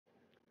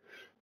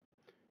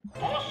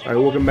Alright,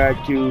 welcome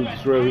back to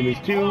Destroy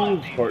Humans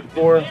 2, Part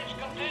 4.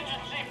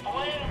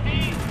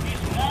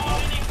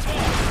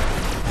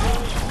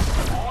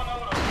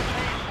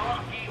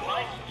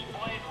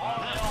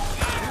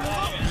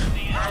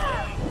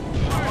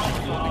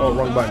 Oh,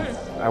 wrong button.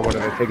 I want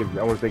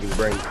to take his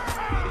brain.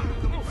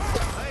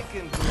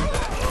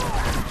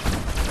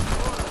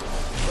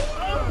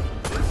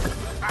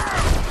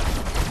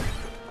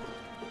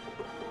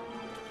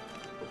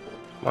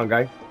 Come on,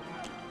 guy.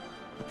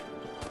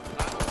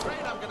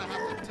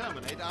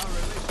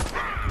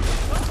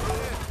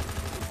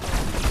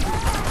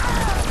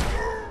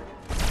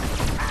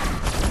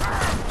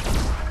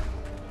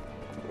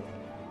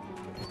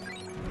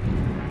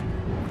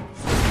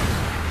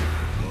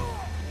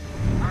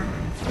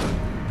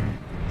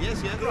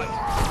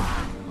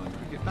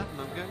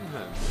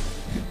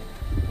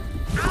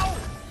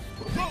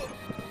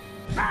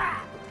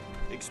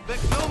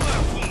 Expect no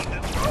mercy.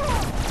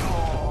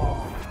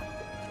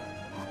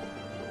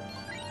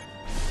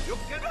 You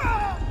can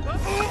not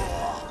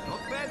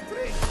bad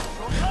trick.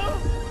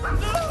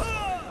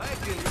 I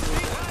can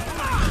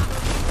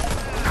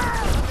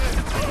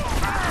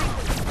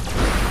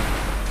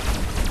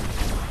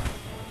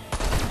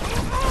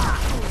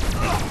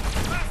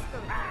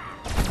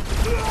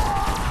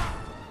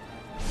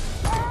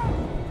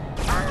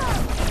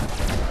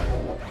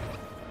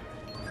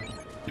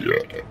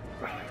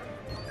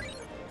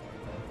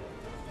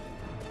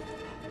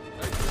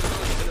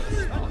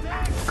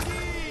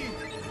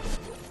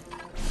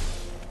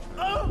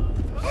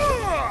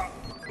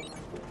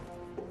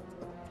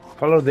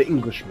Follow the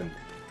Englishman.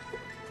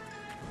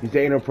 He's the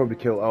anal probe to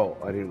kill. Oh,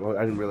 I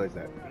didn't realize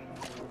that.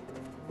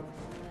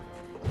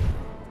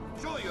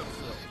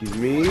 Excuse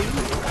me.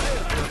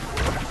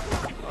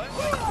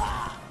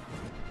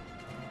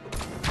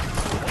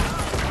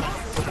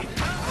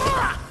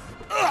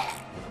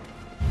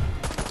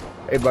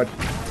 Hey, bud.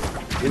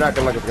 You're not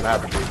gonna like what's gonna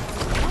happen to you.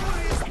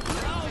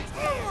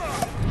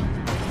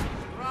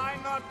 try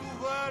not to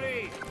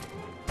worry.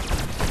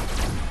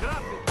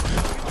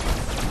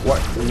 What?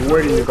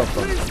 Where did you come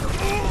from?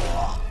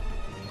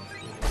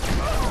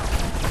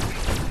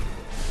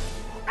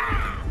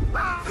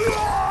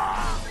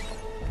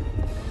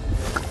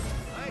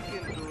 I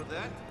can do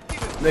that.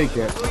 No, you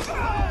can't.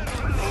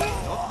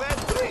 Not bad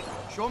trick.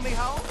 Show me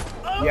how.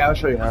 Yeah, I'll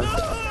show you how.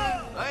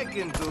 I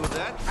can do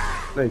that.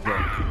 No, you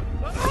can't.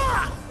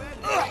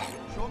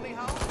 Show me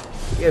how.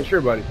 Yeah,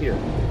 sure, buddy. Here.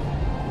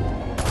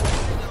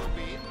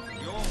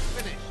 You're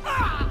finished.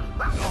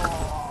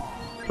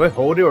 Do I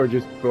hold it or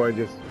do I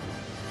just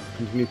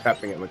continue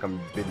tapping it like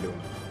I've been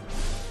doing?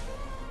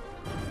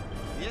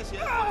 Yes,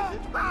 yes.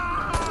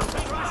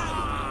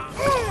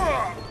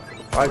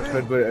 I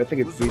could, but I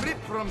think it's me. Rip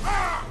from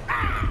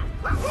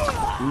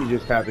Me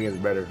just tapping is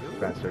better,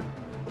 faster.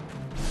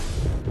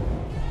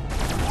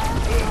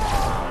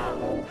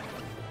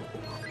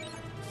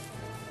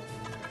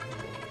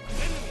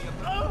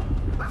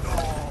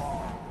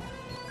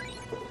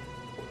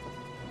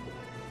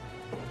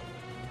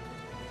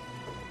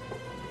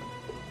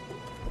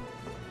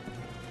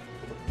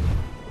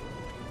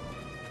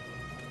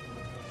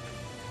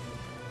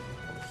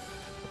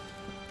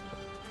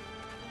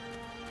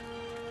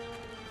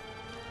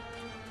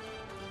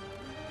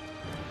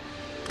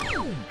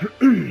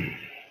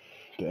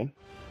 Okay.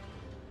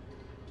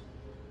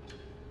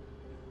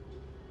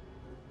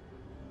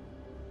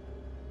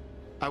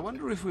 I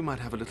wonder if we might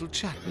have a little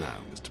chat now,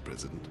 Mr.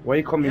 President. Why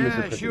you call me Mr. Yeah,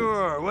 President?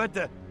 sure. What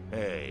the?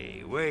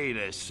 Hey, wait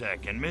a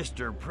second,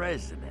 Mr.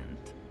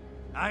 President.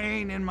 I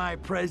ain't in my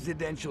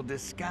presidential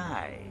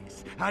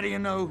disguise. How do you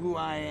know who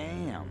I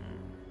am?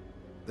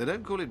 They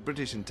don't call it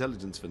British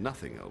intelligence for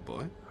nothing, old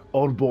boy.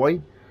 Old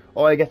boy?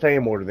 Oh, I guess I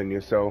am older than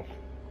you, so...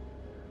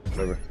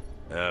 Whatever.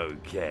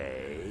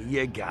 Okay,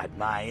 you got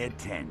my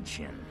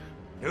attention.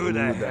 Who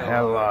the Who the hell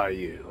hell are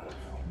you?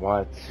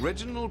 What?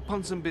 Reginald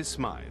Ponsonby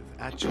Smythe,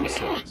 at your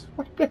service.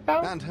 What the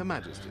hell? And Her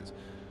Majesty's.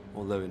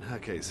 Although in her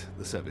case,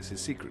 the service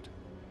is secret.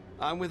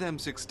 I'm with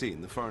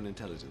M16, the Foreign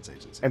Intelligence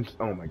Agency. And,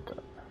 oh my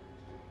god.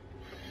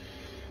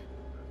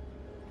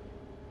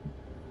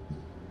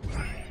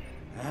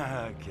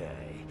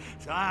 Okay,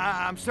 so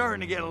I'm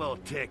starting to get a little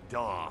ticked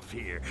off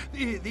here.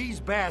 These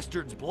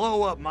bastards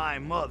blow up my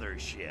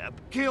mothership,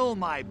 kill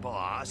my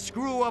boss,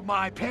 screw up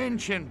my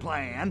pension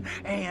plan,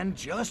 and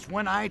just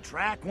when I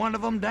track one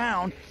of them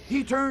down,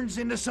 he turns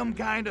into some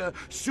kind of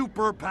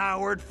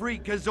super-powered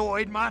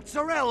freakazoid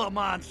mozzarella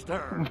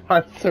monster.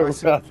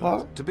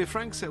 Mozzarella? To be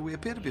frank, sir, we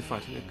appear to be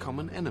fighting a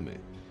common enemy.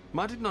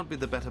 Might it not be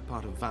the better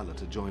part of valor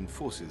to join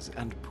forces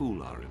and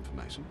pool our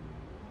information?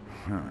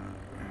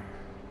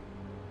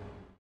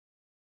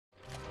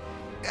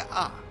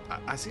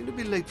 I seem to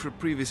be late for a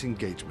previous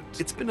engagement.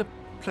 It's been a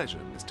pleasure,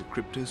 Mr.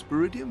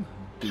 Cryptosporidium.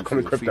 Do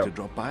feel free to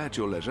drop by at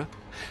your leisure.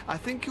 I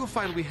think you'll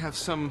find we have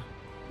some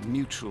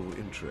mutual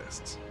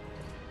interests.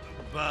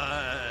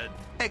 But...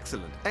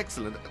 Excellent,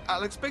 excellent.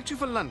 I'll expect you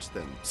for lunch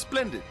then.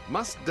 Splendid.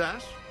 Must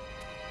dash.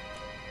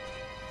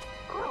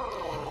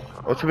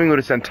 어차피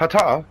우리 센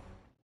타타.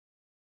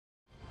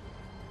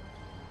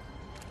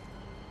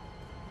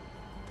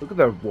 Look at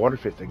the water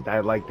fisting. I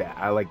like that.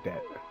 I like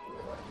that.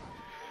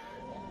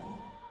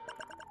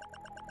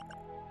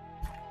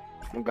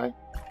 Okay.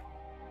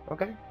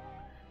 Okay.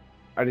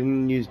 I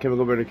didn't use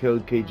chemical burner to kill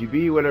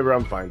KGB. Whatever.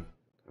 I'm fine.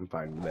 I'm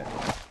fine with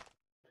that.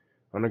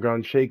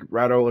 Underground shake,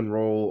 rattle, and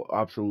roll.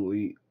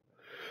 Absolutely.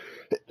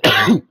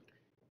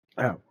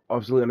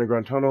 Obsolete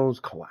underground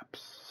tunnels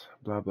collapse.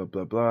 Blah blah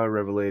blah blah.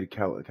 Revelated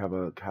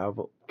cavalcade.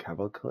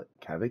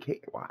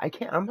 Wow, I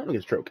can't. I'm having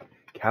a stroke.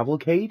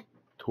 Cavalcade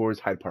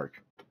towards Hyde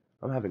Park.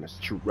 I'm having a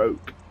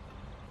stroke.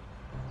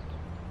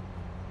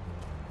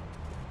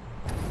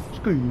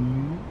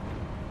 Scream.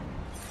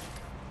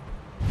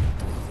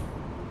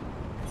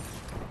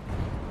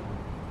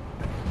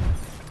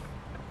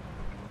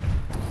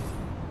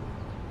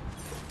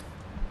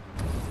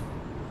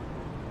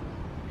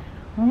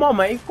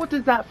 Mommy, what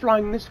is that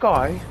flying in the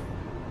sky?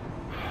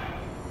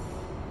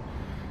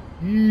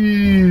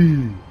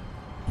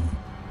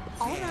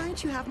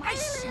 Alright, you have my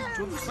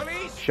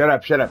police. Shut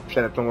up, shut up,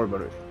 shut up, don't worry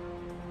about it.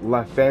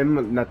 La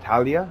Femme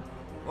Natalia?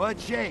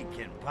 What's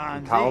shaking,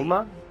 Ponzi?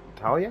 Talma?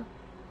 Natalia?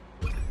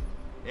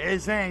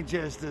 This ain't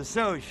just a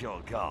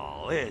social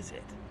call, is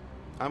it?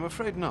 I'm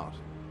afraid not.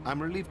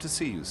 I'm relieved to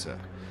see you, sir.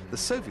 The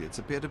Soviets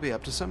appear to be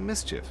up to some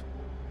mischief.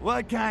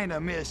 What kind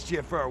of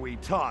mischief are we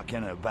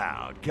talking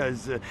about?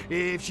 'Cause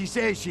if she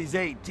says she's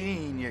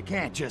 18, you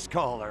can't just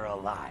call her a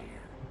liar.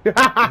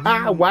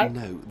 What?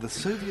 No, the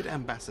Soviet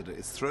ambassador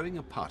is throwing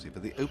a party for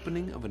the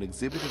opening of an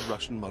exhibit of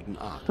Russian modern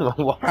art.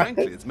 What?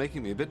 Frankly, it's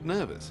making me a bit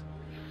nervous.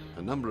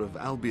 A number of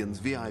Albion's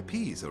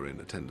VIPs are in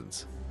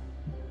attendance.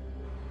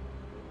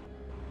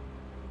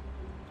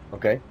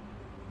 Okay.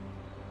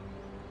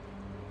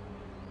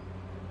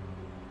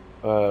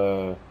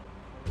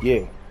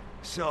 Yeah.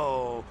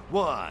 So,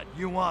 what?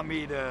 You want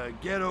me to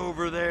get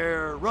over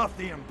there, rough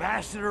the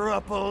ambassador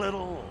up a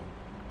little?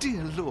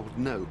 Dear Lord,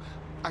 no.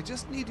 I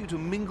just need you to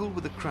mingle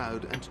with the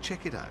crowd and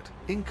check it out.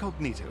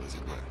 Incognito, as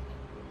it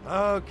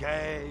were.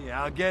 Okay,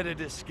 I'll get a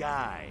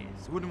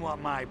disguise. Wouldn't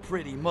want my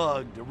pretty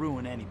mug to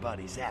ruin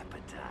anybody's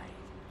appetite.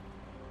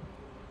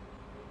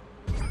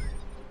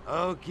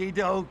 Okie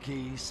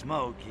dokie,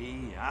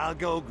 Smokey. I'll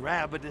go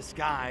grab a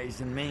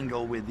disguise and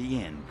mingle with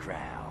the in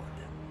crowd.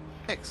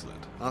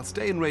 Excellent. I'll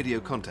stay in radio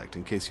contact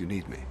in case you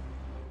need me.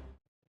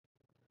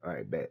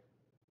 Alright, bet.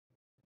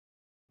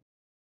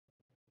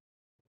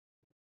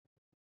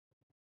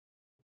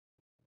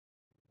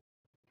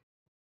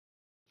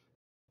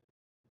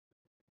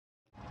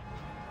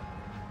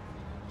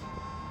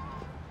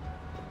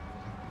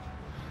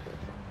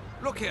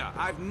 Look here,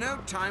 I've no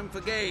time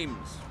for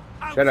games.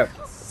 Shut up.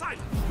 Outside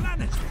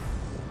planet.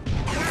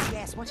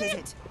 Yes, what is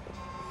it?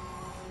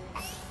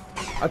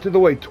 Out of the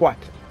way, twat.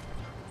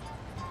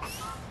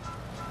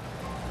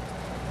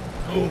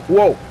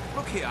 Whoa.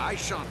 Look here, I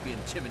shan't be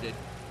intimidated.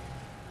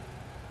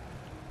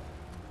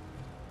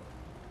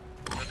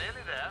 You're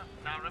nearly there.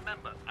 Now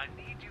remember, I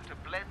need you to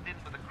blend in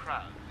with the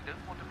crowd. We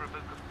don't want to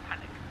provoke a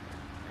panic.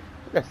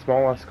 That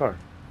small ass car.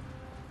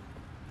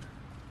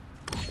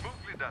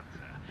 Smoothly done, sir.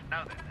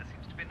 Now then, there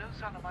seems to be no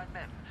sign of my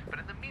men. But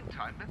in the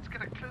meantime, let's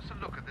get a closer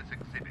look at this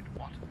exhibit.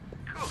 What?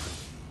 Good.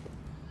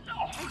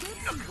 Oh, I don't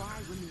see why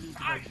women need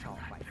to vote off,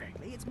 quite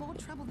frankly. It's more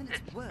trouble than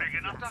it's worth. big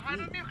enough to hide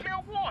a nuclear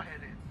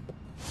warhead in.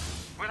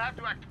 We'll have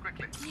to act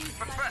quickly.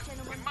 But first,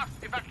 we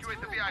must evacuate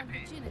the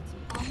VIPs.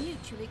 Are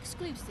mutually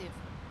exclusive.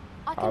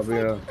 I I'll can be find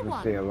able either to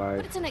one, stay alive.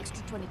 but it's an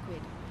extra 20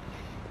 quid.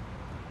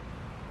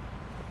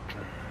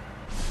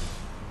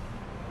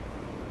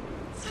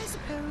 I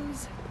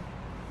suppose.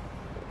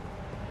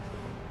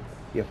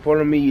 You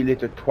follow me, you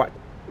little twat.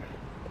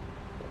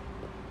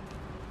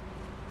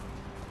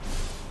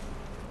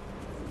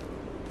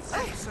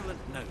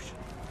 Excellent notion.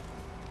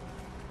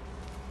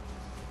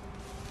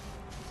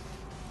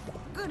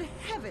 Good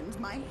heavens,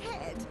 my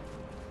head.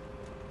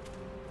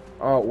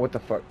 Oh, what the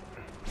fuck?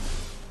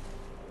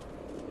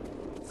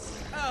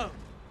 Oh,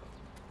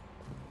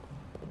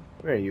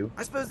 Where are you?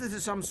 I suppose this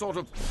is some sort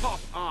of pop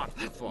art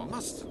platform.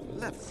 Must have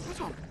left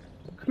foot on.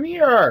 Come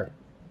here.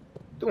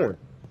 Doing.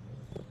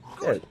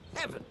 Good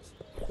heavens.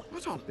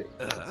 What on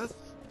earth?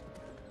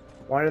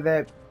 Why did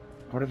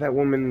that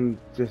woman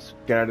just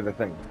get out of the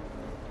thing?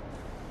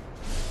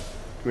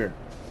 Come here.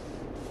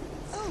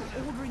 Oh,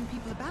 ordering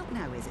people about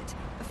now, is it?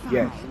 Fine.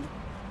 Yes.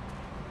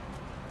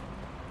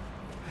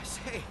 I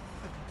say,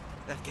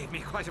 that gave me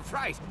quite a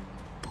fright.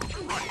 That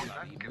gives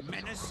us a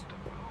Menace. clue to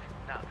move.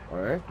 Now then,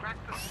 Alright. crack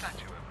the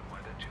statue open, why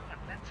don't you? And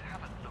let's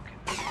have a look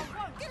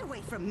inside. Get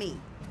away from me.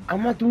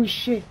 I'm not doing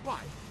shit. Why?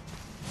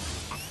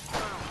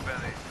 Oh, very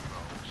wrong.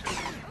 Shall we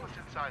see what's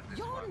inside this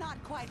You're one?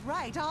 not quite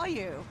right, are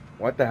you?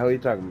 What the hell are you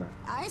talking about?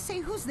 I say,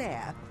 who's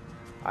there?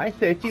 I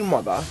say to you,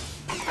 mother.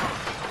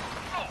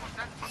 Oh,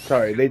 that's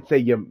Sorry, they'd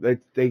say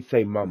they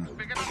say mum.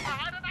 big enough to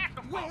hide an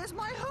atom bomb. Where's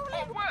my holy?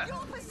 Oh, where?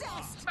 You're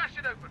possessed. Smash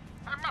it open.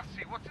 I must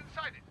see what's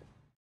inside it.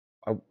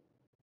 Oh.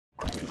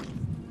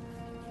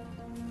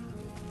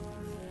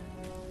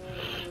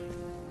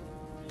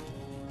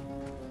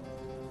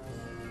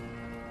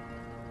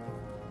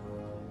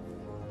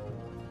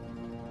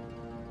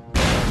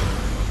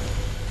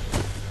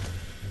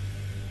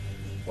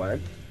 What?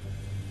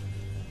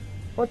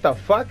 What the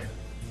fuck?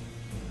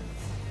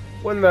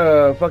 When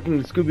the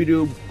fucking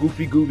Scooby-Doo,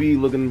 Goofy Gooby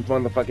looking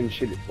motherfucking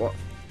shit.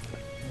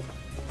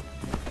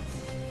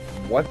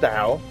 What the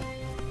hell?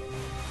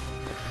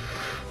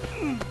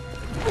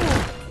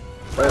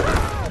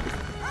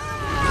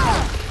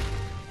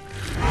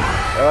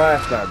 Oh,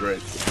 that's not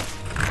great.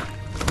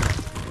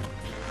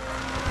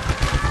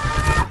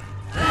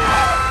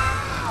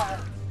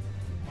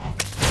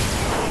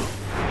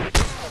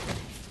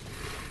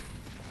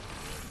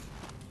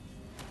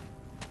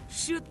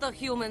 Shoot the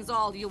humans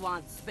all you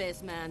want,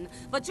 spaceman,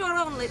 but you're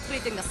only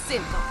treating the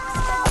symptoms.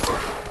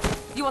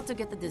 You want to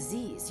get the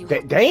disease, you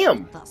have to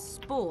shoot the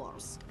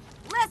spores.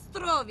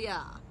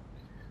 Lestrovia!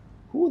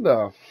 Who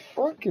the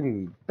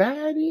fucking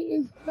baddie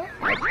is that?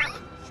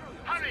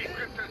 Hurry,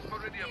 Cryptos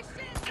Meridium!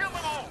 Kill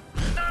them all!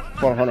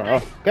 Hold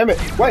on. Damn it!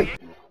 Wait!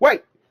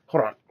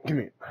 Hold on. Give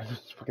me. I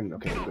just fucking.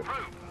 Okay, good.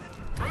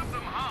 Probe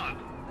them hard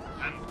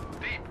and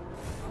deep.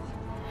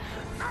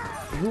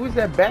 Who is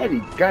that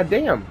baddie?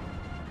 Goddamn!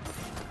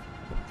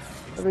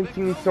 I haven't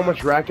seen so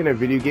much rack in a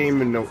video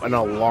game in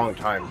a long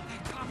time.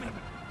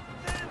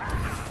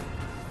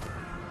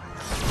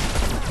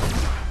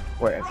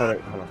 Wait, I thought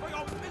hold on.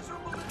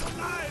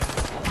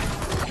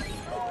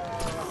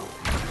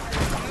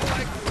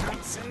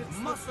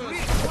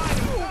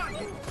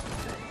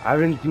 I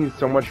haven't seen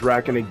so much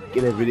rack in a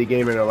video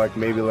game in like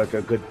maybe like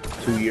a good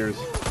 2 years.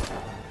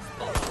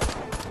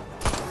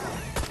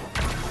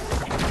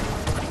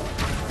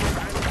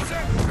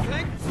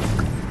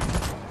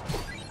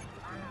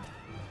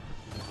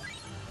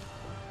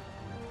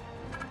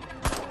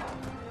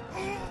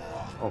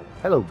 Oh,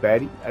 hello,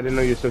 baddie. I didn't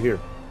know you're still here.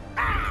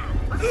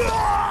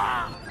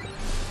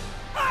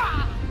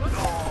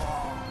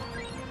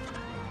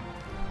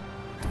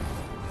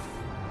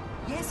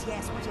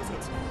 Yes, what is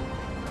it?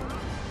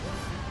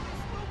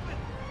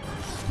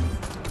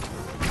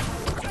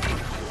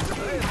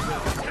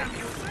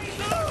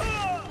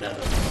 Hello?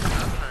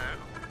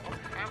 What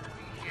have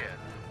we here?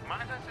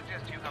 Might I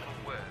suggest you have a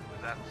word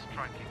with that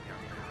striking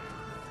young man?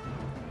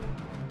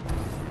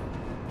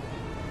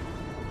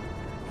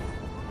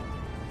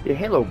 Yeah,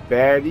 hello,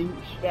 baddie.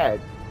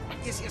 Shit.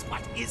 Yes,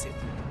 what is it?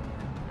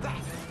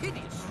 That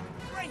hideous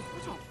strange.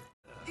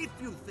 If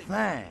you think...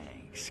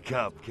 Thanks,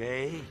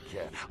 Cupcake.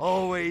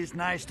 Always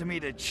nice to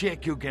meet a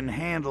chick who can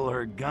handle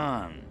her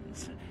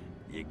guns.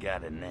 You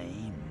got a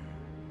name?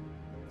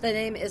 The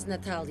name is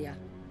Natalia.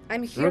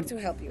 I'm here to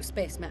help you,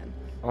 spaceman.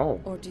 Oh.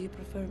 Or do you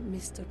prefer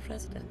Mr.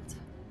 President?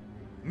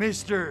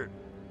 Mr.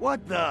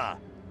 What the?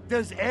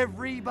 Does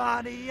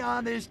everybody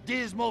on this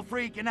dismal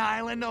freaking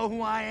island know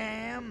who I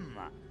am?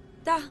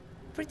 Duh,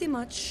 pretty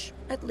much.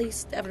 At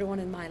least everyone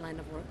in my line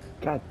of work.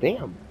 God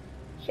damn.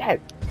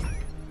 Shit.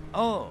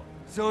 Oh,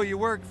 so you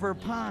work for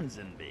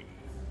Ponsonby?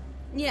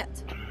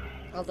 Yet.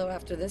 Although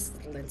after this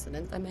little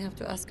incident, I may have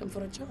to ask him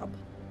for a job.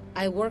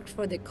 I worked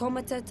for the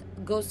Komitet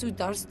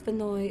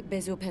Gosudarstvenoi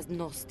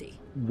Bezopeznosti.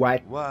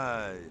 What?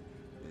 What?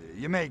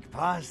 You make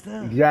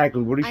pasta?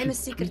 Exactly. What is I'm she a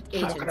secret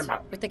talking agent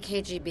about? with the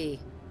KGB.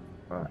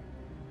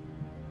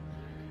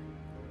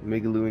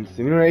 Megaloo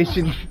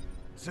insinuation.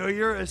 So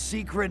you're a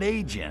secret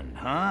agent,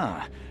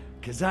 huh?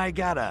 'Cause I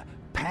got a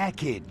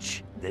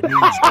package that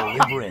needs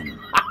delivering.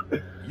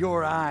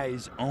 Your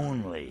eyes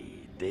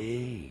only,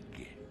 dig.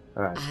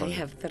 I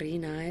have 3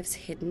 knives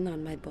hidden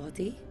on my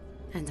body,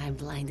 and I'm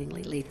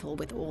blindingly lethal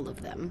with all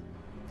of them.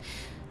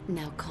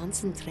 Now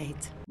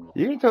concentrate.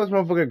 You can tell this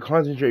motherfucker to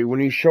concentrate when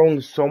he's showing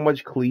so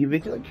much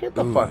cleavage. Like, shut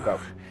the fuck up.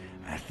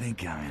 I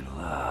think I'm in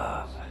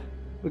love.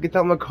 We can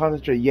tell him to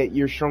concentrate, yet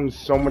you're showing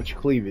so much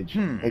cleavage.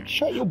 Like,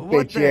 shut your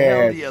What bitch the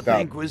hell ass do you up.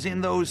 think was in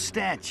those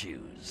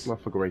statues?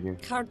 Motherfucker right here.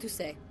 Hard to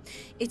say.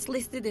 It's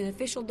listed in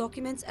official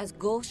documents as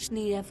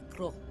Goshniev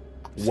Kro.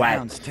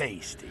 Sounds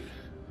tasty.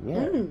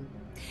 Yeah.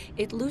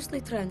 It loosely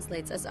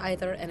translates as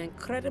either an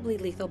incredibly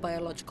lethal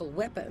biological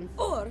weapon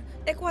or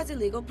a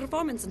quasi-legal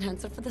performance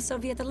enhancer for the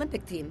Soviet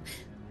Olympic team,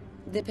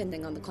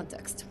 depending on the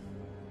context.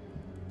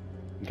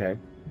 Okay.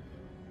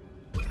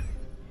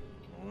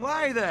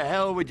 Why the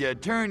hell would you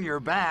turn your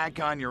back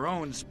on your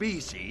own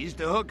species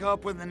to hook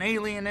up with an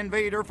alien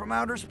invader from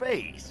outer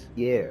space?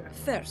 Yeah.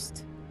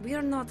 First, we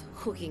are not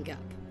hooking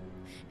up.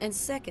 And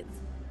second,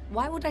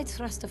 why would I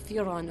trust a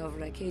Furon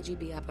over a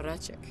KGB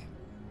apparatchik?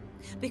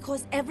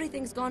 Because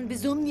everything's gone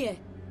bizumnie.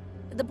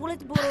 The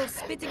Politburo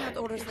spitting out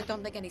orders that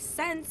don't make any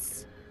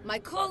sense. My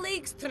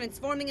colleagues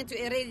transforming into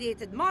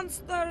irradiated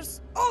monsters.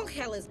 All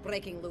hell is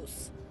breaking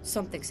loose.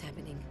 Something's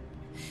happening.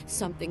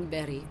 Something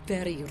very,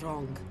 very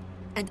wrong.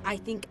 And I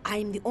think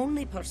I'm the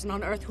only person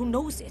on Earth who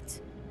knows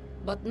it.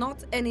 But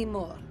not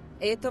anymore.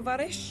 Eh,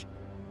 Tovarish?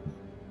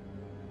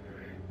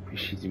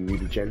 She's a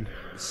mutagen.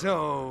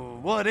 So,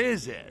 what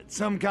is it?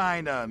 Some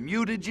kind of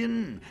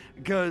mutagen?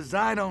 Because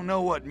I don't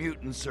know what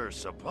mutants are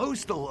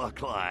supposed to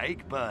look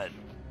like, but...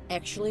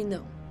 Actually,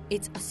 no.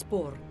 It's a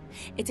spore.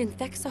 It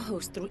infects a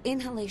host through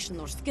inhalation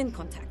or skin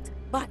contact.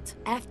 But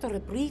after a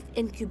brief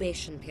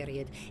incubation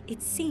period,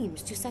 it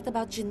seems to set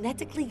about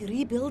genetically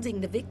rebuilding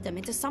the victim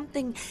into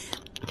something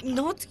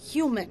not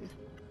human.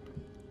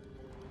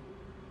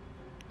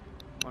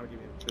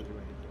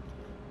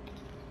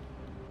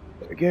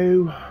 There we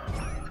go.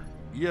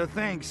 You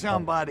think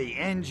somebody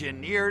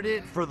engineered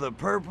it for the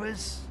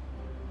purpose?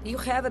 You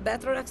have a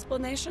better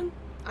explanation?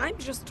 I'm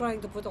just trying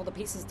to put all the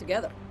pieces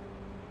together.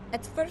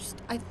 At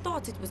first, I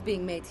thought it was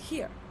being made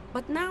here,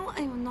 but now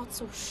I'm not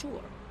so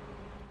sure.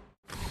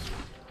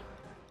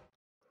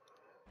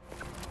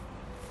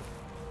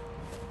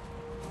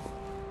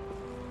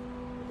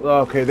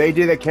 Okay, they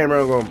did that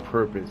camera on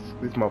purpose.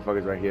 These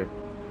motherfuckers right here.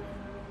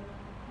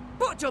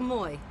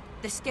 Bojamoy!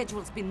 The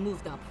schedule's been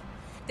moved up.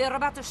 They're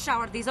about to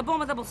shower these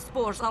abominable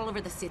spores all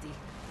over the city.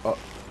 Oh.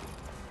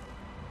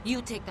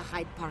 You take the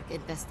Hyde Park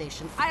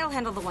infestation. I'll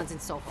handle the ones in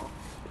Soho.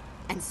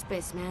 And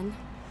Spaceman,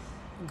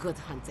 good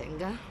hunting.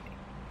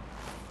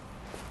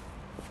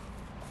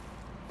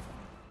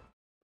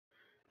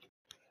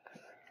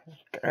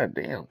 God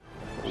damn.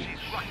 She's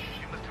right.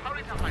 You must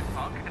hurry to Hyde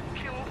Park and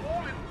kill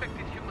all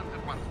infected humans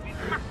at once. We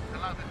mustn't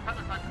allow this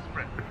parasite to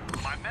spread.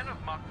 My men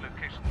have marked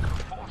locations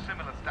for 4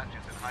 similar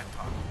statues in Hyde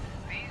Park.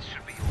 These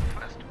should be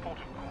your first port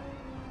of call.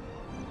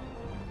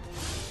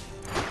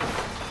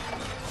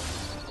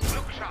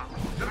 Look sharp.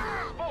 Those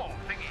small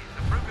thingies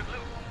have broken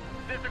loose.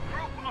 There's a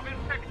group of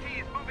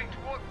infectees moving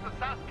towards the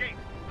south gate.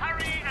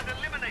 Hurry and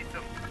eliminate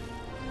them.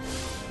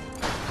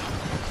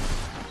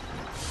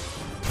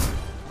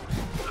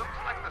 Looks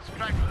like the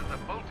stragglers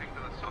are bolting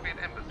to the Soviet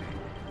embassy.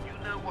 You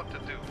know what to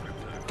do,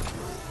 Crypto.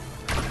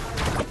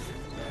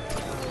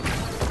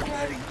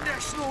 Bloody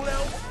national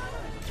elf!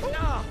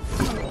 Ah!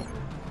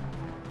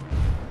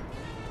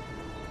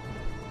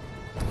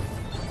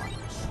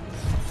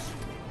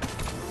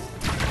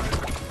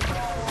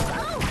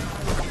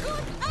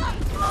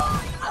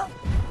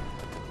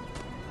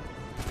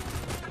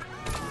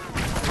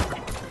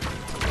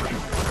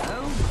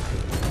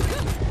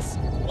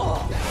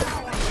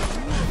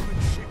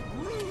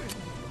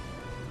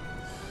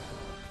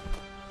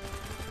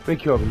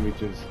 Thank you, all the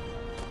mutants.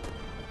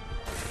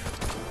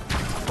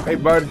 Hey,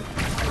 bud.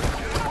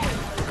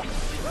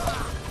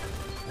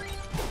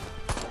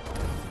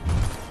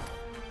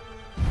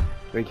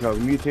 Thank you, all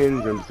the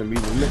mutants. There's some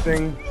mutants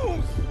missing.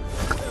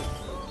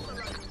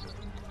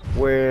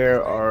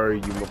 Where are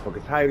you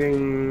motherfuckers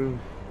hiding?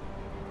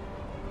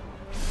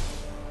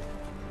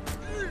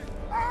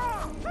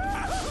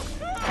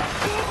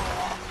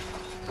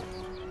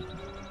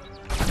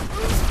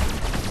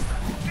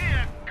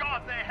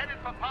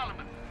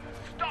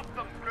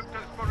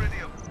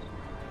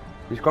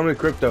 He's calling me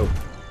Crypto.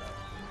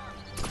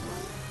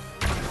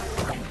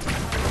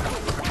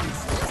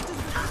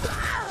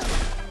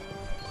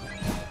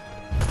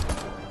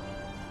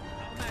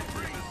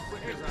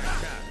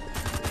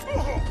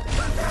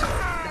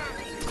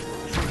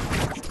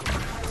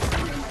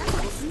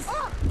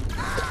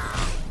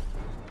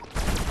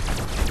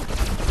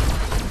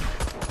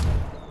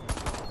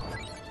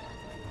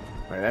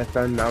 Alright, that's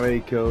done. Now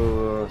they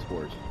kill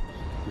spores.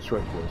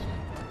 Destroy spores.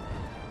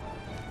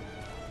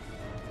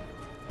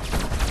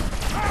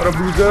 What up,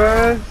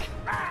 boozers?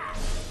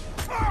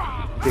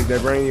 Take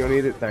that brain, you don't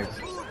need it? Thanks.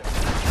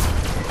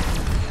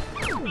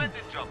 Splendid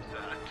job,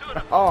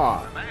 sir.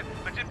 Ah.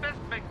 But you'd best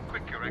make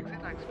quick your exit.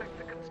 I expect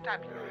the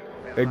constabulary.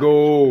 There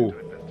go.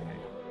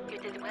 You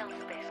did well,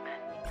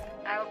 Spaceman.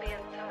 I'll be in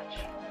touch.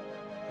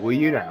 Will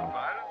you now?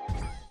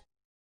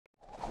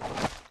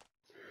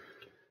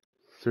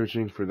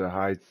 Searching for the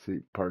Hyde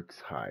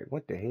Park's High.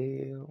 What the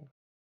hell?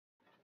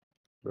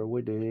 Bro,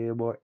 what the hell,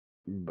 boy?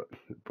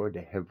 Bro,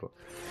 the hell, bro.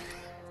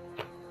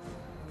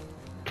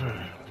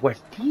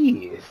 What's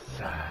this?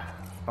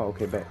 Oh,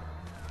 okay, bet.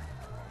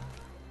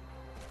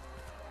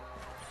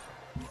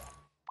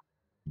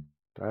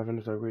 Do I have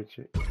any great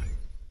shit?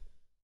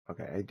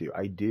 Okay, I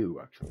do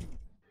actually.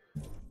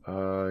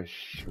 I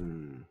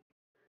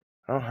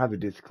don't have a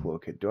disc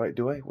locate. Do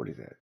I? What is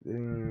that?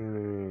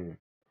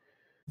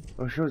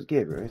 Oh, it shows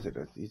Gabe, right?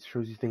 It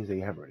shows you things that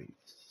you have already.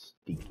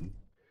 Stinky.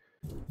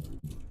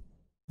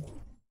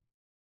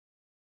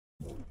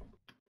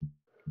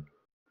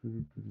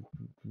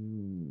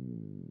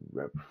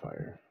 Rapid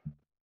fire.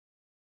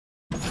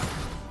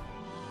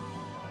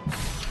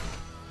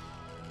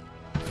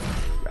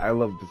 I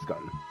love this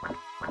gun.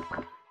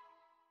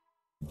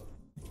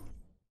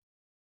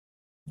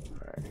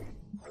 Alright.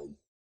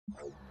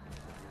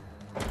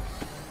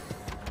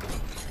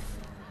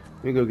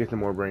 Let me go get some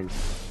more brains.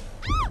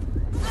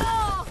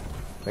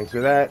 Thanks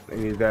for that. I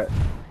need that.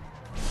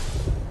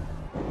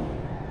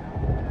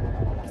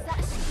 Is that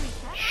a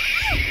streaker?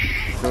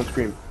 Shh, don't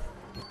scream.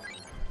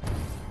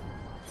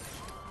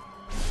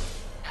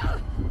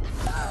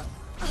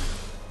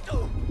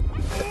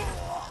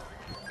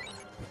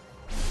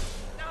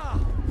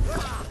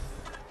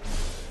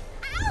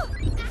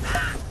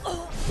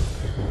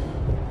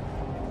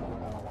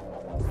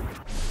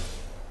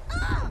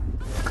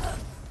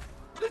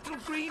 Little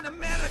green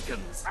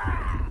Americans!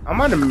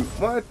 I'm on the.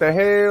 What the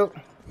hell?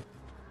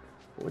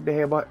 What the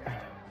hell, boy?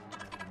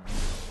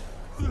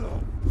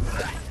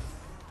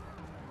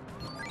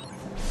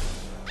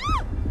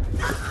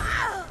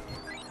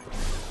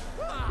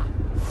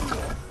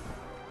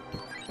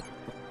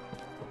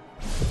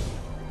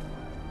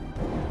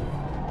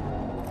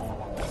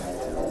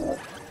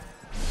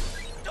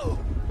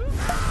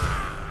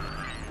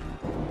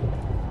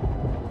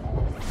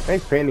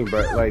 Nice painting,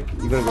 but like,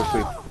 you're gonna go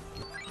sleep.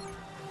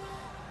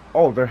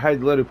 Oh, their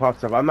head literally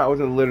pops off. I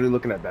wasn't literally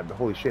looking at that, but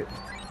holy shit.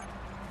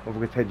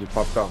 Motherfucker's head just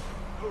popped off.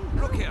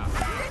 Look here.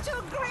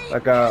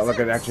 Like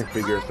an action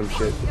figure or some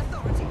shit.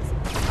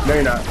 No,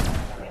 you're not.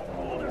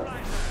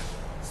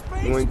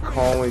 You ain't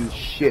calling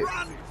shit.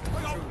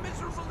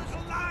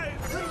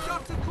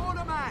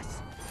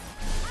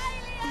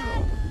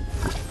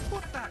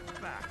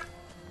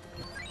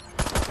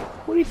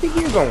 Where do you think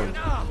you're going?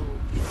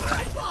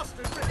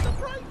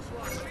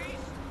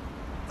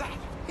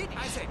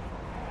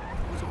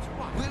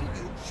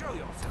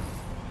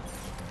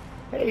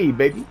 Hey,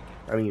 baby.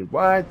 I mean,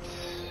 what?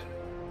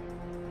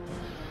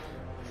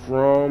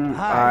 From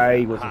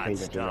I wasn't paying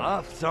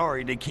attention.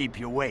 Sorry to keep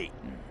you waiting.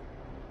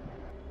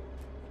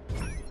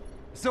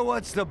 So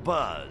what's the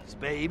buzz,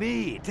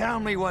 baby? Tell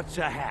me what's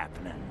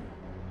happening.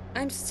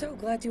 I'm so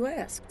glad you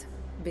asked,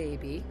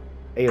 baby.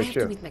 Hey, I have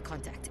to meet my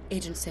contact,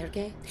 Agent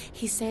Sergey.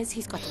 He says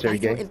he's got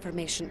vital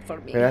information for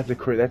me. Yeah, that's an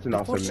awesome name.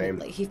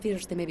 Unfortunately, he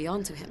fears they may be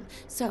onto him,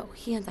 so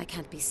he and I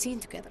can't be seen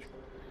together.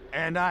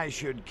 And I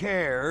should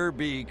care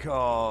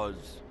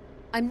because...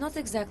 I'm not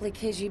exactly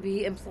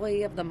KGB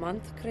Employee of the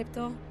Month,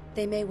 Crypto.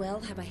 They may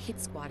well have a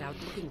hit squad out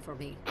looking for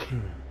me.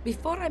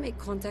 Before I make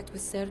contact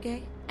with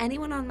Sergey,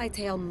 anyone on my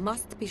tail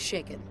must be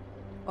shaken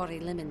or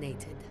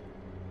eliminated.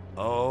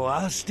 Oh,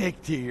 I'll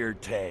stick to your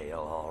tail,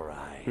 all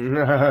right.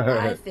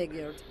 I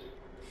figured.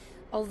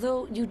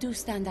 Although you do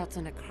stand out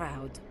in a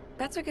crowd,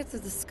 better get to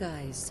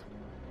disguise.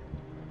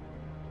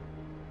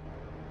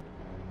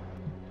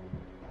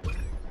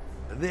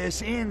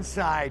 This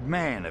inside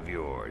man of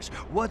yours,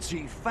 what's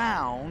he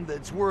found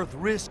that's worth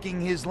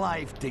risking his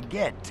life to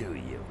get to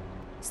you?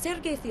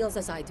 Sergey feels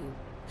as I do,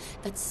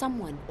 that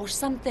someone or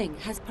something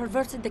has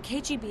perverted the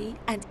KGB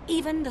and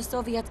even the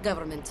Soviet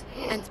government.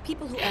 And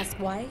people who ask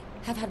why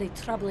have had a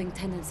troubling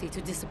tendency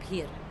to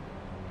disappear.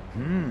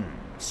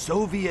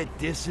 Soviet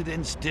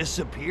dissidents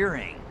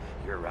disappearing.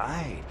 You're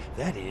right,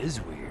 that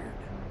is weird.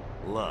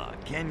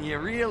 Look, can you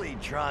really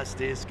trust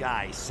this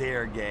guy,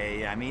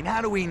 Sergey? I mean,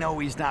 how do we know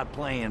he's not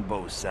playing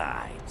both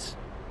sides?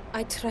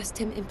 I trust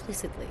him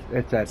implicitly.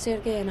 That's that.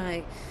 Sergey and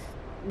I,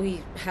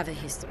 we have a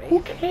history.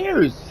 Who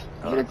cares?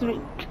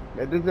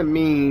 That doesn't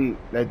mean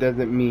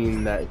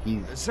that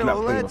he's so not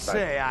playing let's both sides.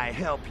 say I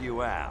help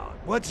you out.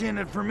 What's in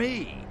it for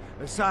me?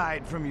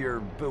 Aside from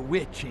your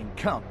bewitching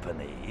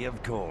company,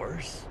 of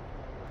course.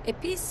 A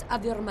piece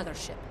of your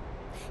mothership.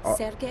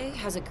 Sergey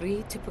has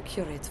agreed to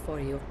procure it for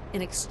you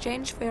in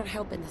exchange for your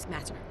help in this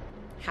matter.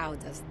 How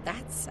does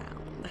that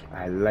sound?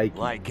 I like it.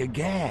 Like a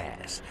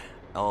gas.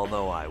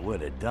 Although I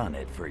would have done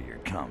it for your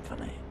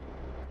company.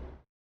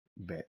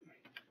 Bet.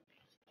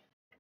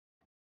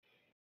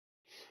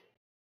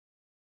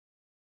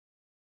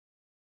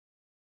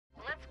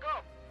 Let's go.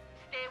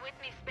 Stay with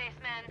me,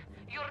 spaceman.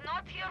 You're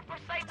not here for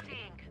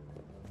sightseeing.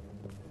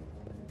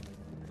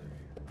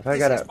 I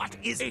gotta. What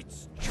is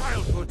its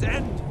childhood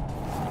end?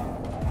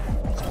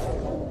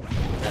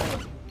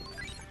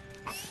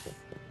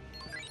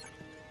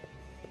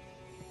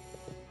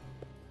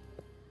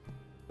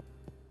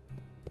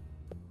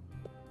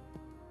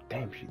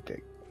 Damn, she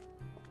thick.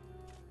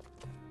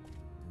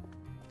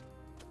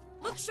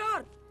 Look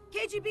sharp!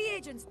 KGB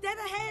agents, dead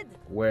ahead!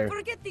 Where?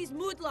 Forget these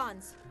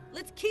moodlons.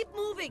 Let's keep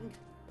moving.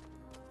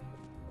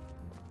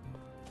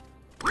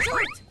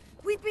 Short!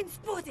 We've been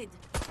spotted.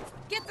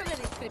 Get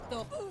ready,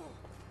 Crypto.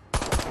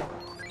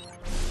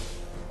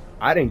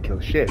 I didn't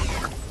kill shit.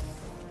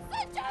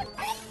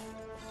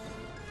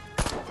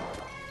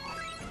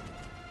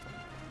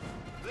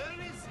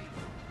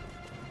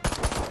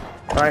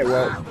 Alright,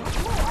 well.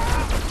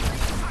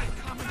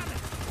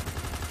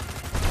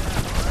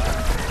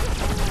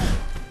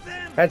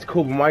 That's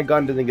cool, but my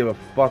gun doesn't give a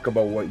fuck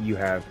about what you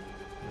have.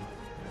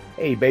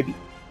 Hey, baby.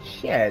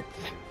 Shit.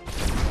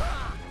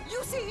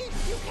 You see,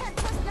 you can't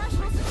trust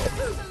national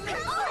security.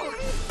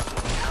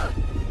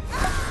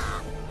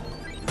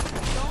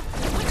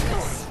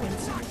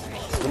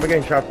 Where am I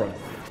getting shot from?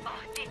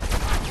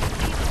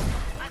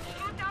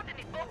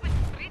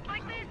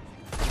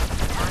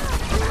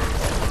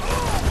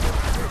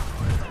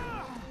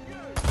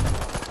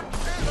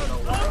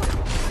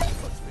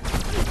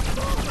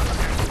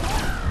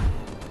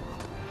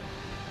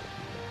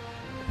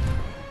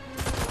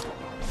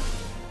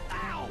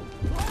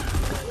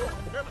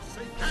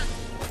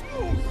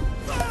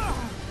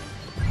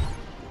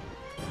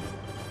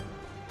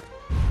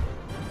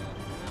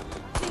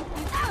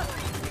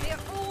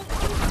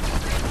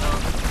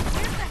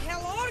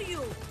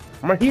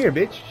 I'm right here,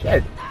 bitch.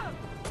 Shit.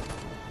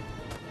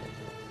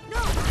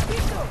 No,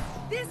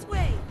 this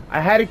way.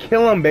 I had to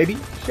kill him, baby.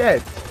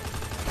 Shit.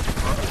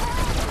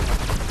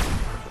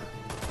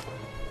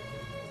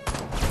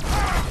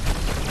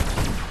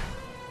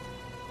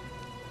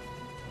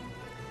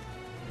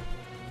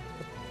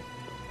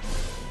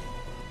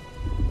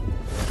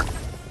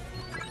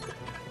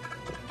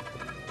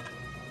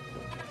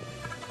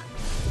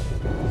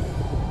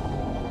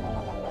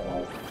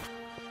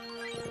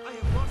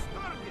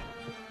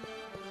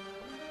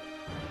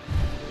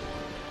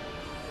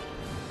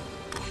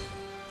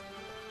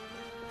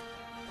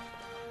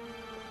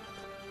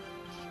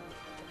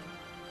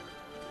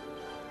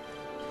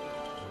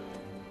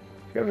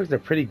 Graphics are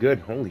pretty good.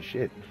 Holy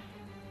shit.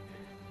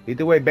 Lead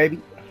the way, baby.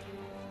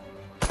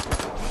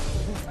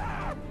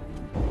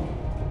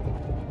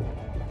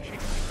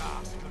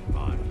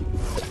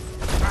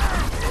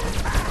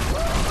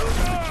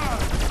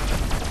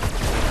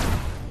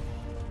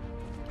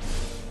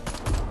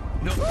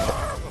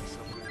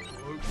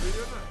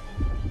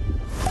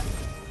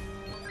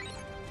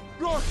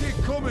 Rocket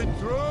coming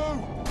through!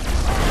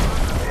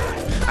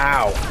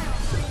 Ow.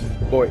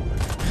 Boy.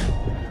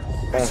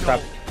 Oh,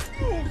 stop.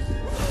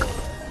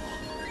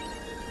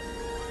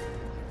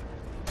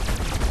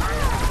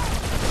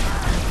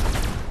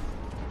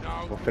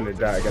 I'm finna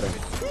die. I gotta.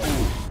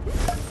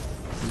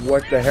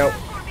 What the hell?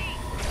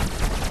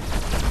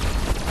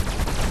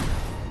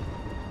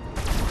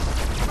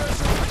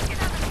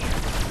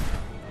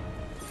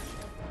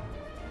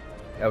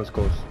 That was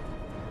close.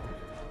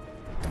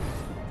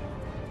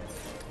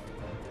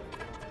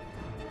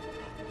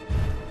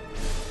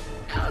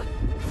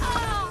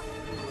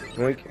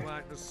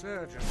 Like the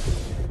surgeon.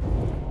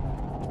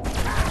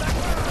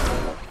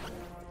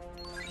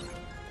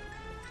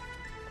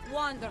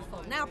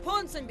 Wonderful. Now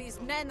Ponsonby's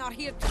men are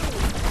here too.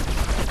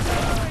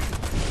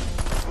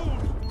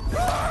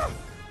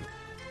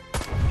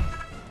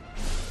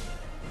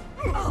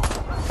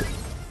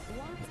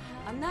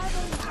 Another.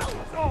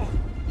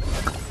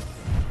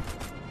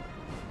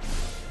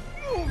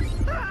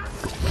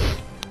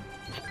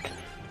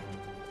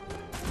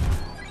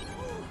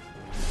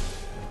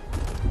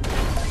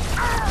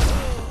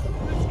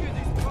 Let's get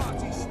this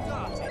party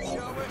started,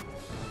 shall we?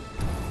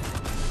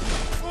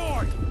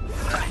 Boy!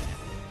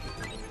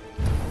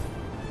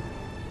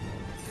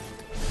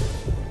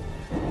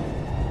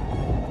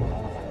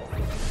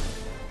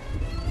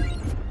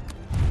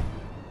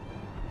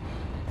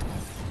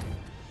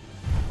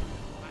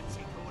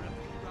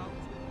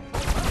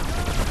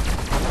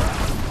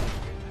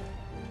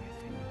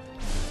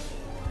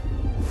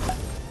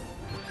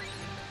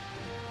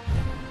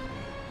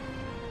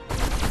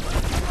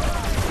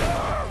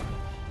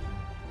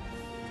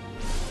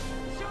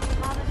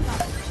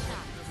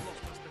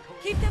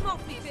 Keep them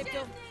off me,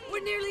 Victor.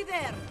 We're nearly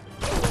there.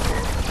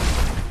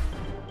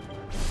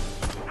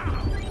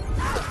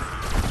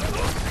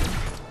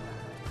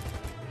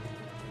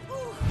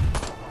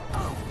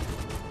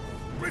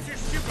 British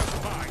super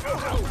spy!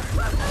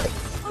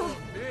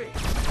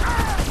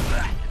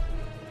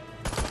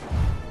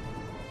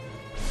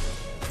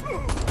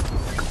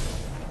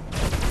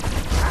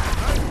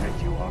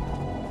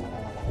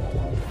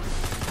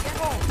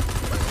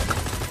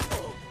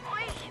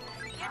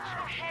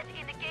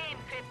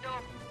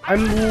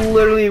 I'm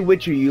literally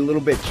with you, you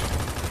little bitch.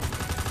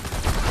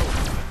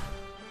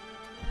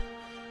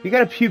 You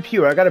got a pew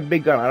pew. I got a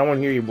big gun. I don't want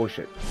to hear your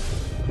bullshit.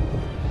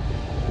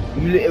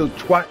 You little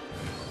twat.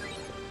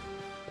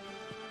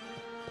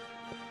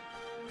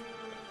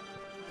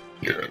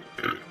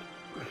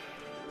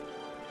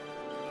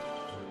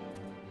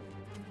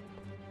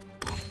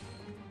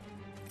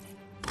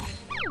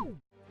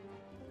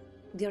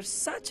 You're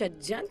such a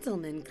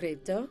gentleman,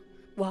 Crypto.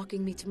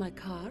 Walking me to my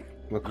car?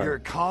 Your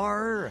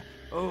car?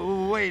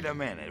 Oh, wait a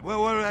minute.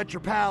 Well, what about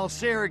your pal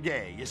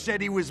Sergey? You said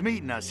he was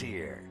meeting us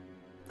here.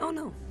 Oh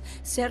no,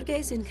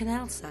 Sergey's in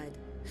Canal Side.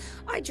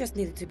 I just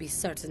needed to be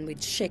certain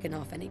we'd shaken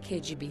off any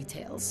KGB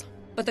tales.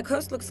 But the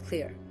coast looks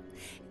clear.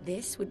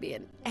 This would be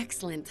an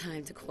excellent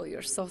time to call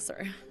your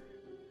saucer.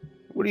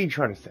 What are you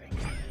trying to say?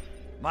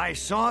 My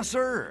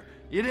saucer?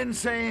 You didn't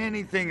say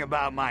anything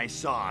about my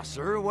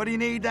saucer. What do you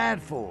need that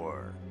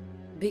for?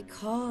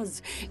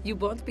 Because you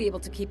won't be able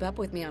to keep up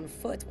with me on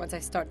foot once I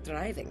start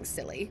driving,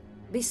 silly.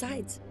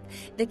 Besides,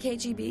 the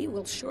KGB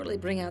will surely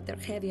bring out their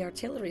heavy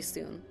artillery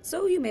soon,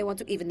 so you may want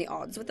to even the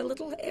odds with a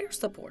little air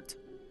support.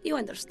 You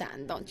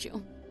understand, don't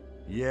you?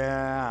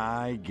 Yeah,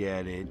 I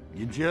get it.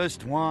 You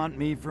just want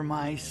me for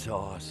my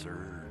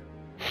saucer.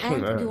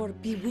 And your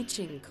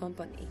bewitching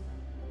company.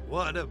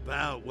 What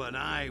about what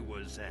I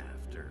was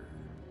after?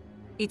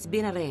 It's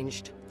been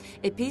arranged.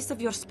 A piece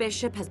of your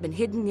spaceship has been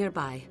hidden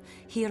nearby.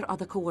 Here are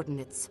the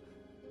coordinates.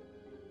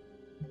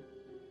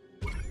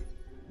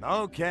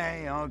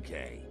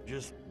 Okay.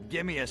 Just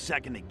give me a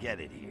second to get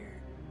it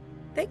here.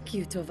 Thank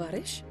you,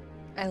 Tovarish.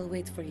 I'll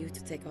wait for you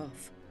to take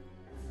off.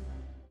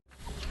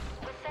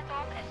 We'll set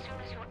off as soon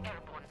as you're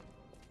airborne.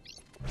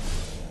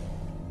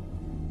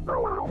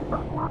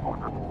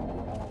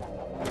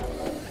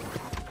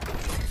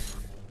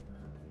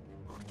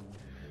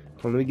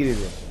 Let me get in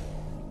there.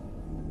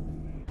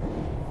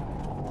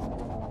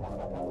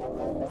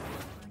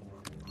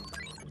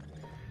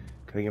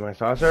 Can I get my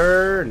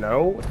saucer?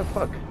 No? What the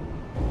fuck?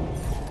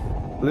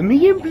 Let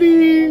me in,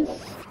 please!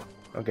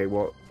 Okay,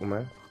 well, am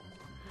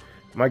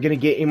I gonna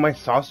get in my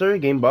saucer?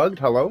 Game bugged?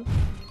 Hello?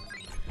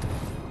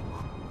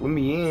 Let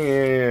me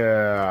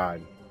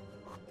in!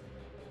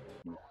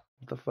 What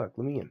the fuck?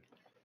 Let me in.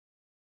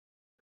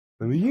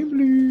 Let me in,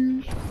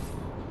 please!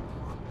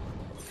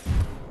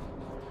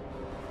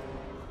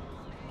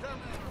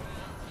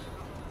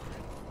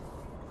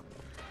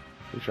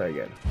 Let's try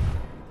again.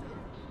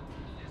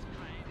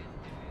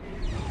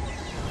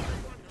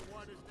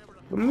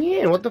 Let me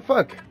in, what the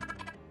fuck?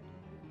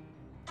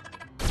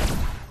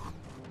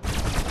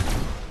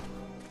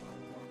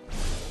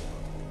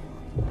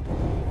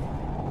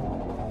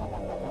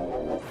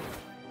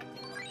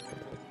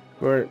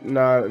 For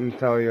not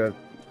Natalia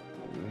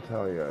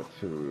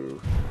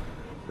to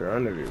their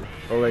interview.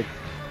 But like,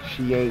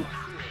 she ain't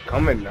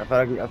coming. I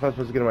thought I was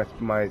supposed to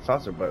get my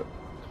saucer, but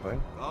it's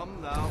fine.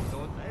 Come now,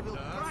 don't I will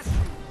crush you.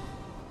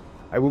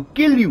 I will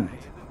kill you.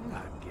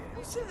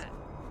 What's that?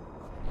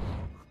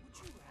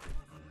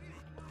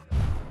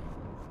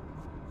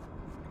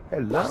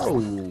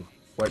 Hello.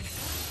 What?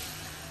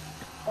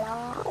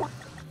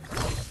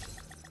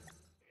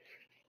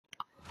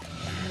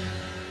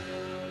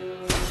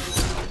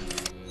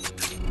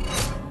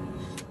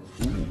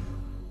 Ooh.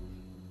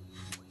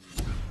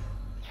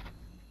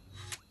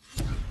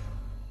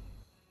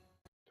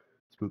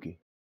 Spooky.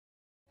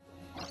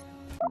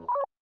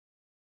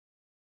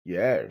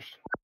 Yes.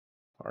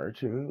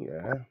 R2,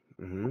 yeah.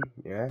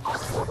 Yeah.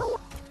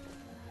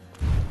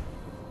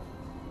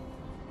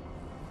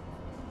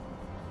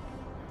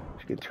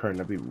 Should get turned,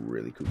 that'd be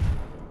really cool.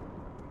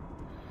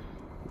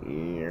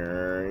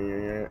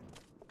 Yeah.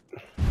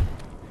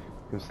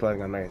 I'm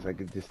sliding on ice, I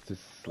could just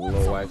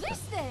slow ice.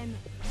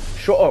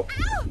 Shut up!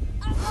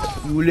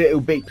 You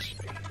little bitch!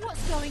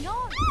 What's going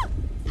on?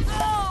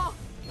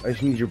 I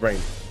just need your brain.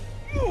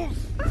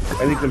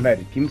 I need some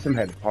head. Give me some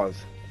head. Pause.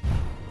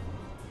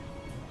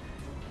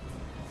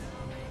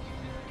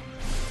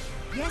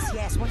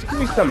 Yes, what Give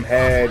me some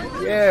head.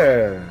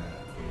 Yeah.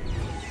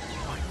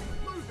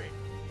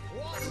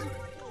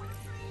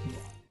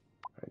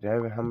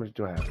 How much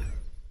do I have?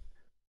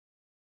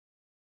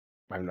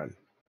 I have none.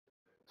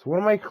 So what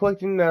am I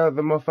collecting the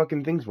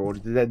motherfucking things for?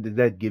 Does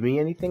that give me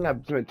anything?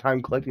 I've spent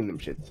time collecting them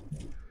shits.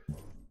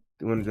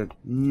 Doing that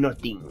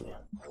nothing.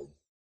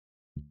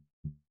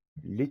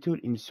 Little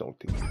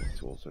insulting.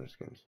 Soul Surge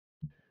skins.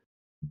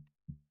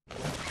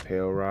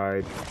 Pale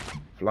Ride.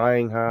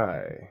 Flying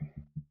High.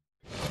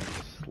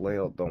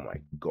 Slail. Oh my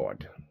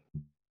god.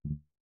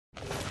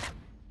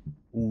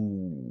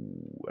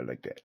 Ooh, I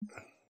like that.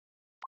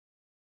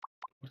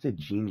 What's a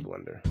gene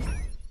blender?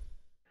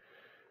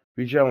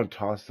 Reach out and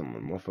toss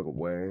someone, motherfucker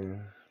away.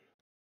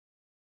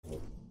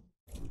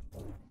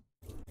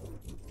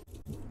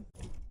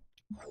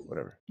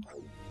 Whatever.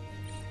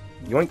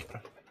 Yoink.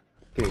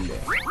 Get in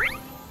there.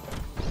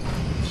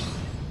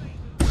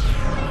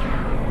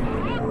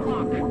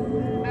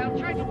 I'll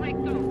try to break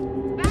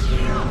through. Back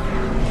me up.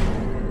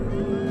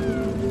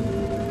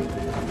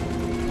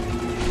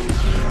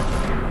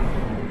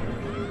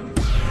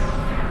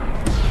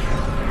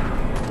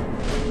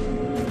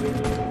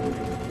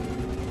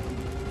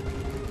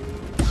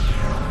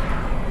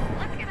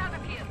 Let's get out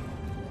of here.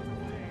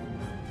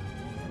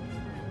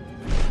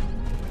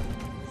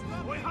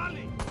 Boy,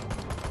 Holly!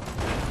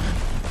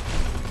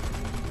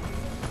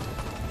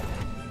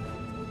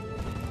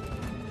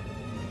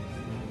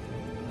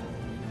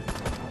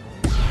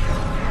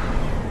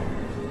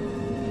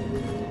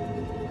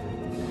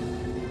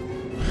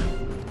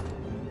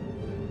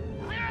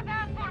 Clear a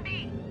path for me.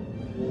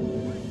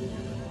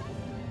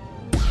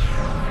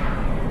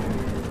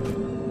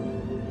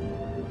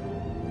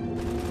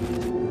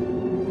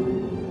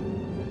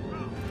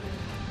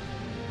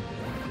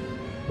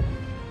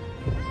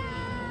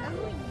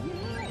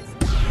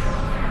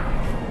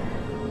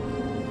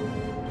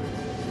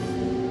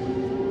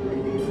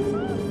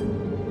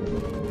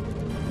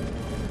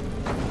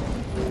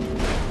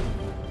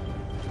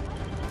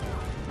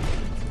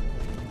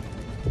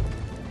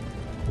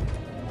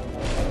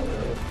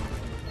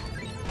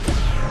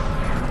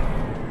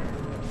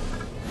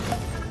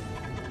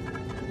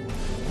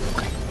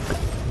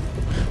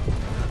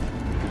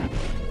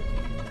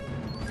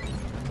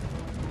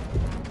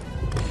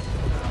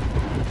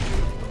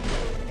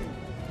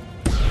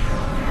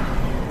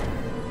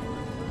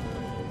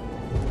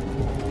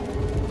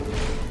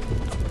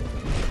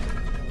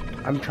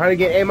 I'm trying to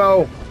get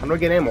ammo. I'm not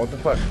getting ammo. What the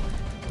fuck?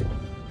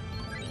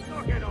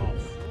 Knock it off.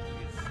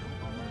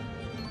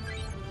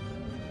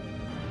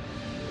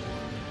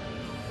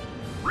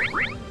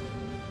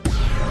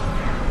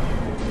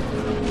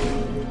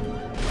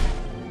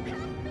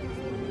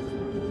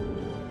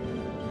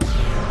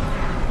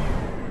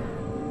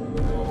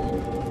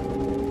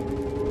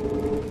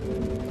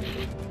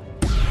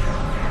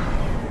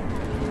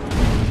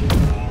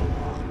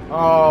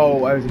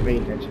 Oh, I wasn't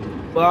paying attention.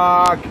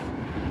 Fuck.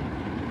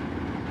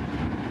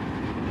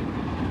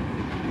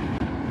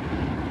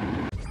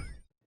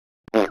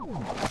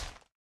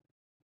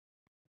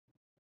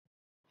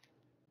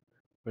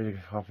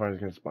 How far is it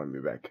gonna spawn me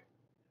back?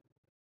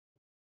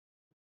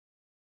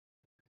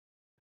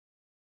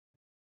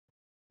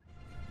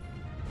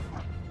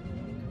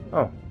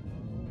 Oh,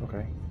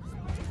 okay.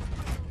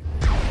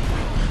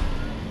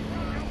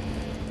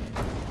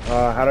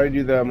 How do I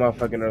do the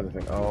motherfucking other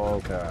thing? Oh,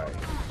 okay.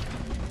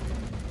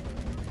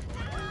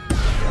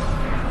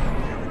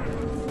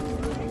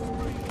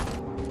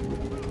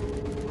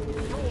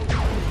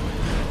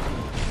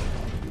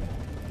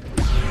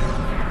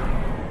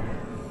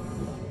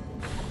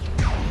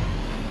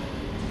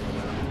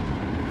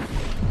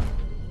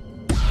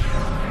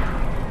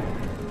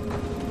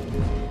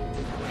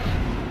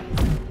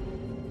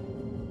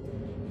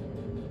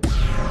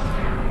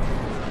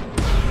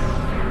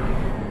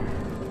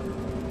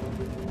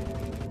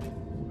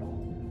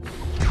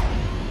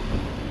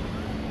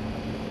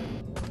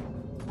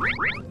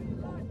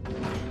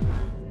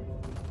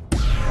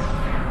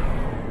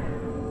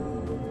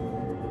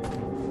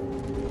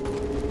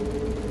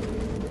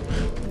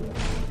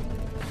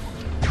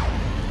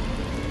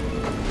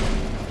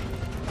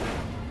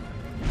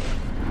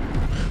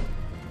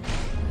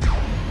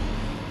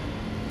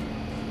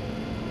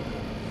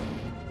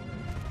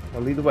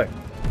 I'll lead the way.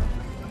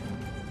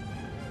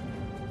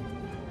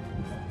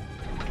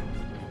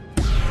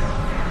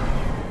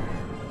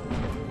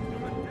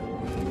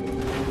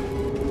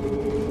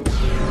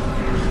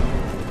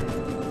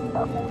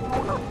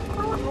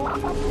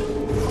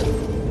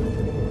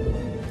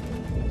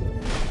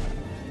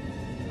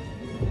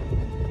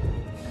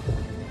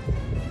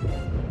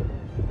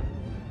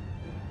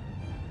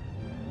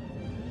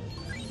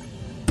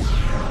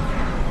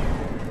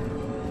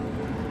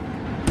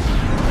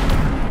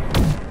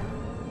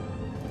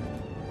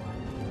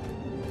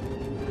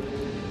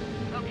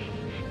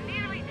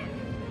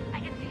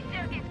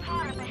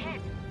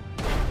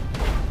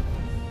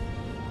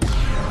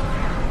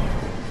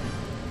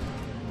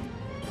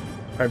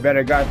 I bet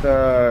I got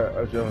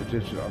the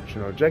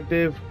optional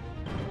objective.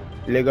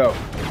 Let go.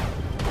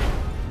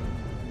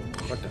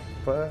 What the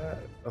fuck?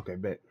 Okay,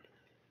 bet.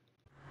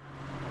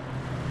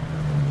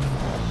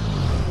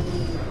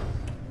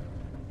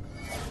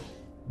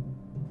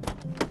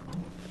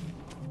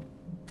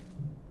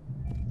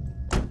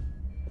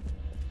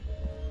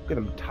 Look at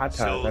them tatas.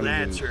 So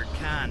that's her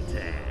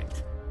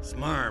contact.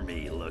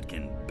 Smarmy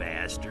looking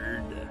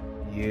bastard.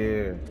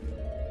 Yeah.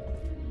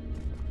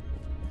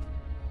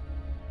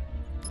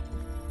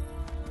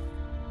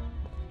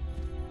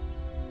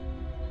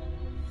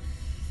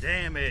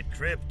 Damn it,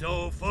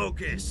 Crypto,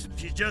 focus.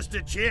 She's just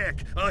a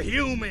chick, a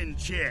human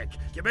chick.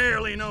 You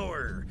barely know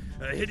her.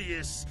 A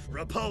hideous,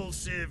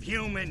 repulsive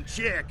human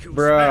chick who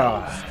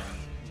smells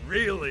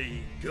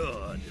really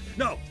good.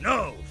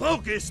 No,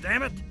 focus,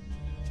 damn it.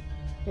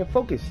 Yeah,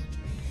 focus.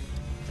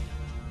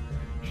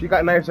 She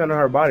got knives under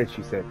her body,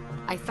 she said.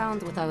 I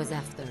found what I was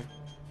after.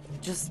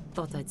 Just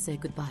thought I'd say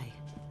goodbye.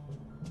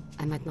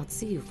 I might not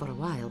see you for a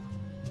while.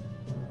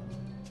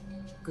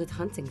 Good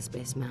hunting,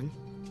 spaceman.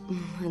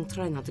 And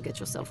try not to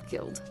get yourself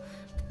killed.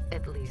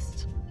 At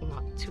least,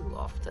 not too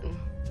often.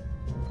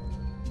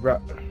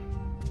 Bruh.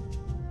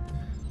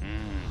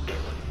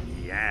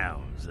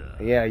 Yowza.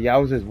 Yeah,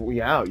 yowza's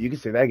yow. You can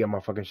say that again,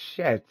 motherfucking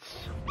shit.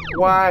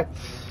 What?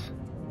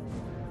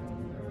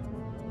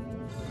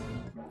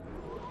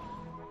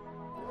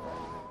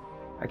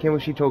 I can't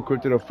believe she told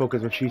Crypto to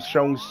focus, but she's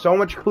showing so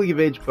much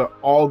cleavage, but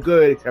all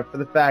good except for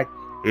the fact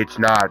it's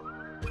not.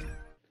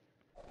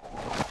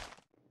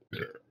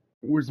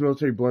 Worst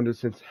military blunder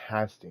since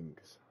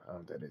Hastings. I don't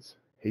know what that is.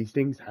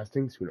 Hastings?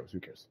 Hastings? Who knows? Who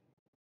cares?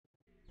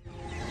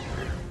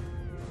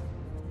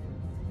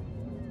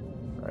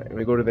 Alright, let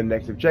me go to the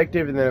next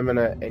objective and then I'm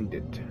gonna end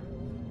it.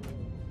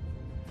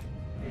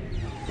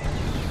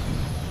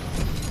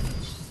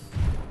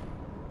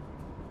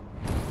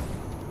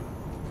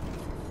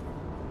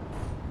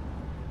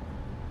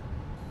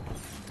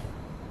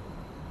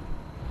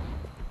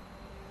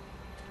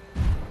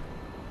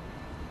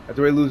 That's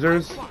the way,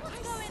 losers.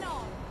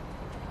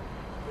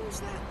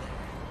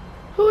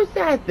 Who's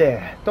that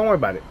there? Don't worry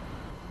about it.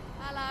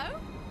 Hello?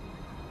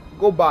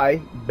 Go by,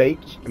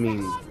 baked. I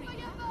mean,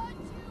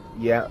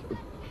 yeah.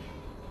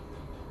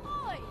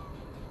 Oi!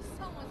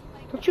 Someone's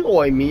playing. Don't you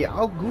oi me?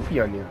 I'll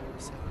goofy on you.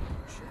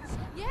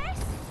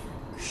 Yes?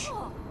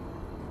 Sure.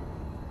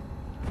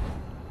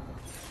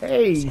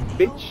 Hey,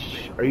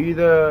 bitch. Are you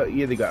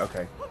the guy?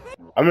 Okay.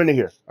 I'm in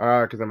here.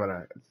 Cause I'm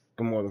gonna.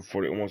 I'm more than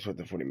 40, almost at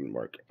the 40-minute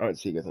mark. Alright,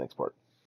 see you guys next part.